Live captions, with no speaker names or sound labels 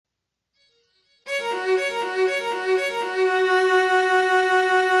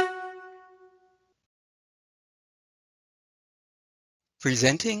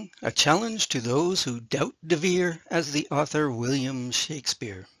Presenting a challenge to those who doubt De Vere as the author William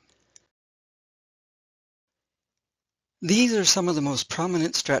Shakespeare. These are some of the most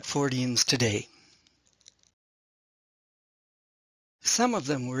prominent Stratfordians today. Some of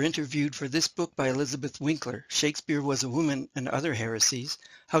them were interviewed for this book by Elizabeth Winkler, Shakespeare Was a Woman and Other Heresies,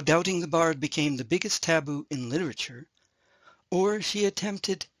 How Doubting the Bard Became the Biggest Taboo in Literature, or she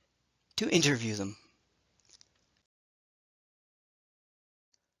attempted to interview them.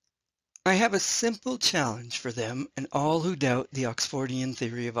 I have a simple challenge for them and all who doubt the Oxfordian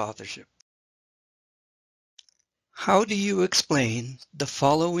theory of authorship. How do you explain the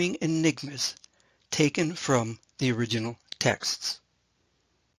following enigmas taken from the original texts?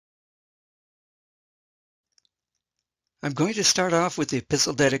 I'm going to start off with the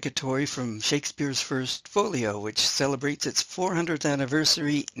epistle dedicatory from Shakespeare's First Folio, which celebrates its 400th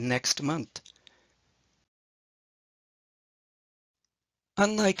anniversary next month.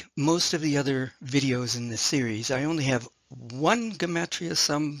 Unlike most of the other videos in this series, I only have one gematria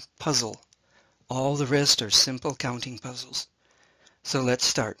sum puzzle. All the rest are simple counting puzzles. So let's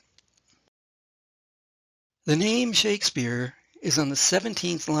start. The name Shakespeare is on the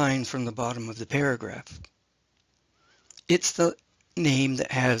 17th line from the bottom of the paragraph. It's the name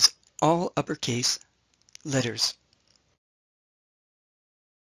that has all uppercase letters.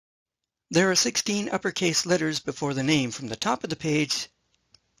 There are 16 uppercase letters before the name from the top of the page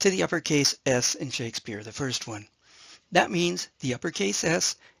to the uppercase S in Shakespeare, the first one. That means the uppercase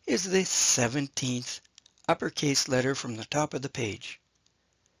S is the 17th uppercase letter from the top of the page.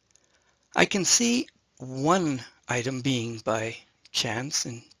 I can see one item being by chance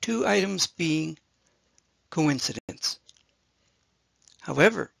and two items being coincidence.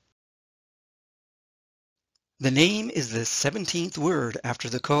 However, the name is the 17th word after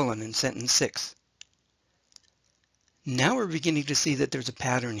the colon in sentence 6. Now we're beginning to see that there's a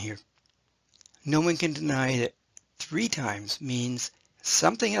pattern here. No one can deny that 3 times means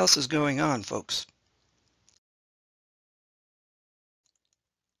something else is going on, folks.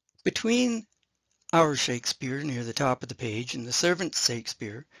 Between our Shakespeare near the top of the page and the servant's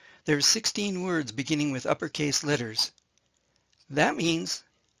Shakespeare, there are 16 words beginning with uppercase letters. That means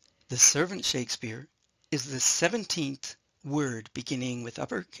the servant Shakespeare is the 17th word beginning with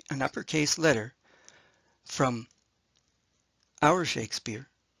an uppercase letter from our Shakespeare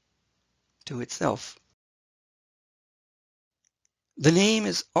to itself. The name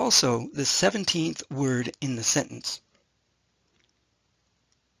is also the 17th word in the sentence.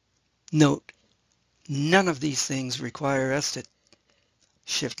 Note, none of these things require us to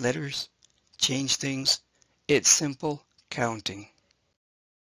shift letters, change things. It's simple counting.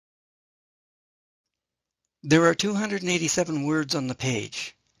 There are 287 words on the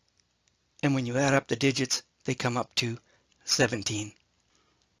page, and when you add up the digits, they come up to 17.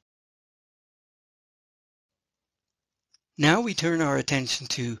 Now we turn our attention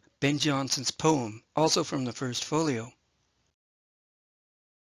to Ben Jonson's poem, also from the First Folio.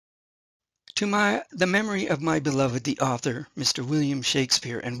 To the memory of my beloved the author, Mr. William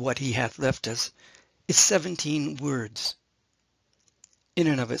Shakespeare, and what he hath left us, is 17 words. In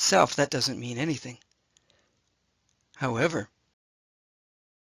and of itself, that doesn't mean anything. However,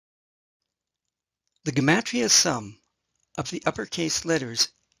 the gematria sum of the uppercase letters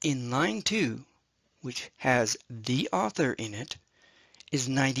in line 2, which has the author in it, is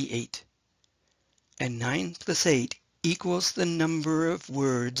 98. And 9 plus 8 equals the number of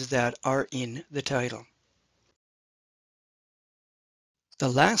words that are in the title. The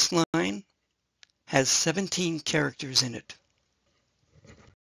last line has 17 characters in it.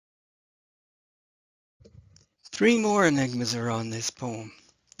 3 more enigmas are on this poem.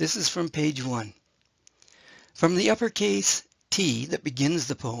 This is from page 1. From the uppercase T that begins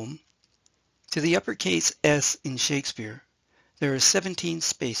the poem to the uppercase S in Shakespeare, there are 17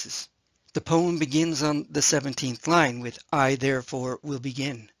 spaces. The poem begins on the 17th line with I therefore will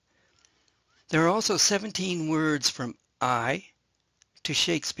begin. There are also 17 words from I to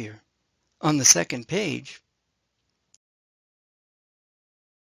Shakespeare. On the second page,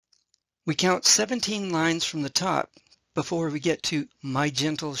 we count 17 lines from the top before we get to My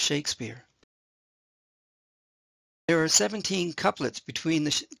Gentle Shakespeare. There are 17 couplets between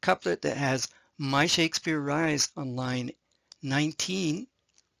the couplet that has My Shakespeare Rise on line 19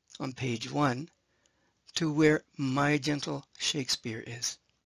 on page 1 to where My Gentle Shakespeare is.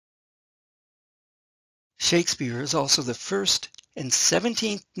 Shakespeare is also the first and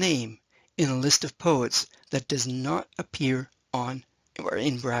 17th name in a list of poets that does not appear on or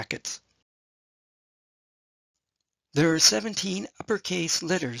in brackets. There are 17 uppercase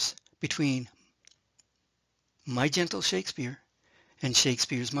letters between My Gentle Shakespeare and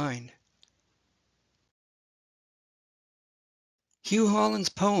Shakespeare's mind. Hugh Holland's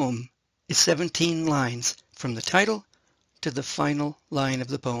poem is 17 lines from the title to the final line of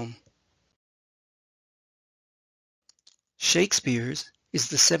the poem. Shakespeare's is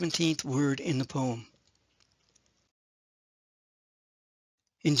the 17th word in the poem.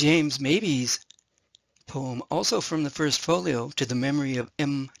 In James Mabie's poem, also from the First Folio, to the memory of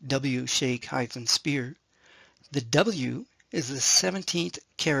M.W. Shake-Spear, the W is the 17th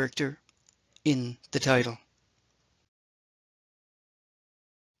character in the title.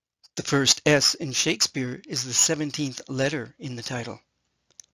 The first S in Shakespeare is the 17th letter in the title.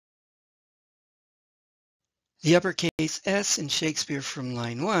 The uppercase S in Shakespeare from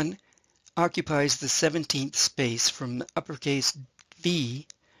line 1 occupies the 17th space from the uppercase V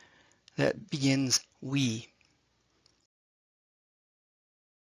that begins we.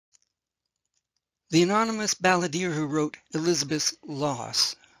 The anonymous balladeer who wrote Elizabeth's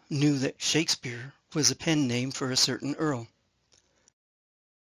Loss knew that Shakespeare was a pen name for a certain earl.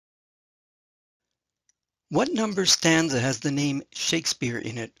 What number stanza has the name Shakespeare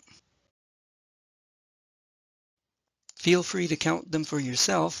in it? Feel free to count them for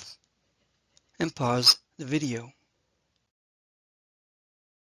yourself and pause the video.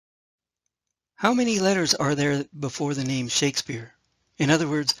 How many letters are there before the name Shakespeare? In other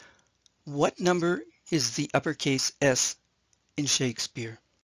words, what number is the uppercase S in Shakespeare?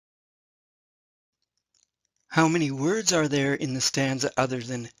 How many words are there in the stanza other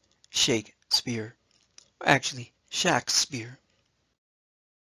than Shakespeare? Actually, Shakespeare.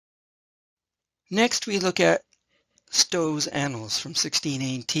 Next, we look at Stowe's Annals from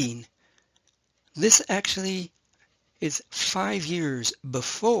 1618. This actually is 5 years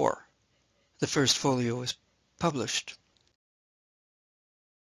before the First Folio was published.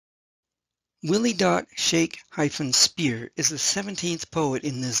 Willie Shake-Spear is the 17th poet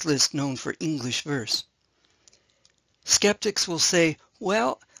in this list known for English verse. Skeptics will say,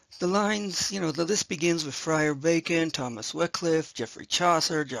 well, the lines, the list begins with Friar Bacon, Thomas Wycliffe, Geoffrey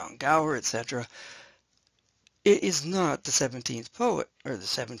Chaucer, John Gower, etc. It is not the 17th poet or the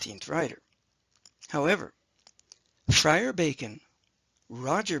 17th writer. However, Friar Bacon,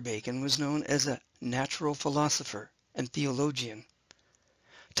 Roger Bacon, was known as a natural philosopher and theologian.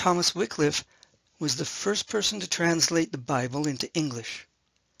 Thomas Wycliffe was the first person to translate the Bible into English.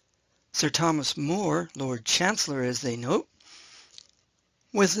 Sir Thomas More, Lord Chancellor as they note,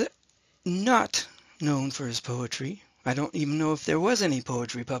 was not known for his poetry. I don't even know if there was any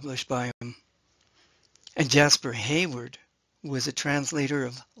poetry published by him. And Jasper Hayward was a translator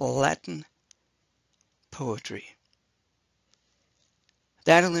of Latin poetry.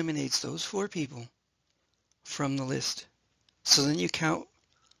 That eliminates those 4 people from the list. So then you count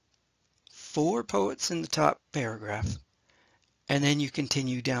 4 poets in the top paragraph, and then you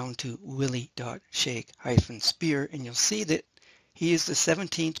continue down to Willie Shake-Spear, and you'll see that he is the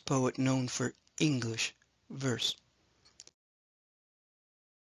 17th poet known for English verse.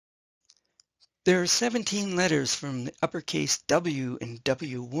 There are 17 letters from the uppercase W in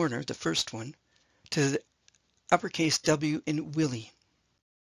W. Warner, the first one, to the uppercase W in Willie.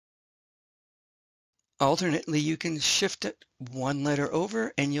 Alternately, you can shift it 1 letter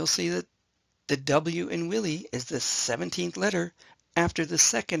over, and you'll see that the W in Willie is the 17th letter after the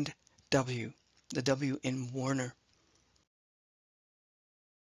second W, the W in Warner.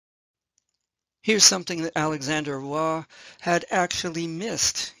 Here's something that Alexander Waugh had actually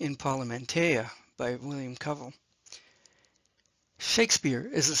missed in Parliamentea by William Covell. Shakespeare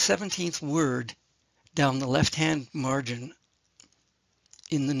is the 17th word down the left-hand margin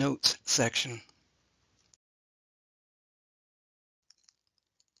in the notes section.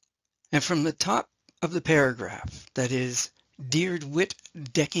 And from the top of the paragraph, that is, deared wit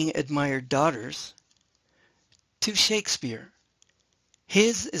decking admired daughters, to Shakespeare,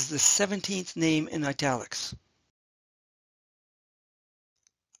 his is the 17th name in italics.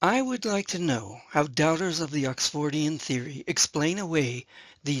 I would like to know how doubters of the Oxfordian theory explain away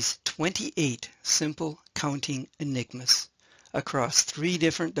these 28 simple counting enigmas across 3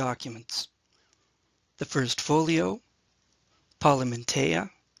 different documents: the First Folio, Parliamentea,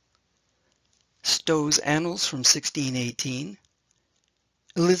 Stowe's Annals from 1618,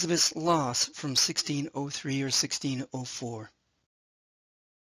 Elizabeth's Loss from 1603 or 1604.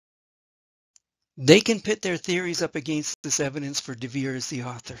 They can pit their theories up against this evidence for De Vere as the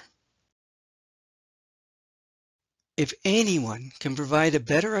author. If anyone can provide a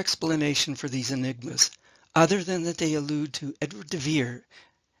better explanation for these enigmas, other than that they allude to Edward de Vere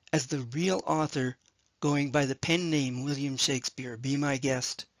as the real author going by the pen name William Shakespeare, be my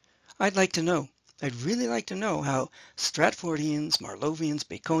guest. I'd like to know. I'd really like to know how Stratfordians, Marlovians,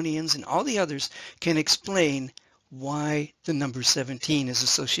 Baconians, and all the others can explain why the number 17 is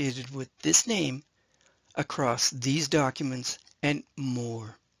associated with this name across these documents and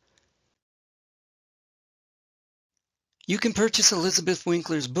more. You can purchase Elizabeth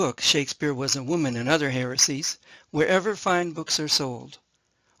Winkler's book, Shakespeare Was a Woman and Other Heresies, wherever fine books are sold.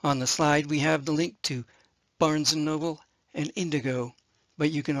 On the slide, we have the link to Barnes & Noble and Indigo,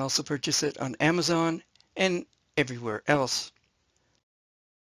 but you can also purchase it on Amazon and everywhere else.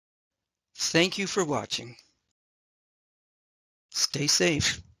 Thank you for watching. Stay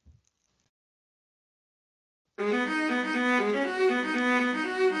safe.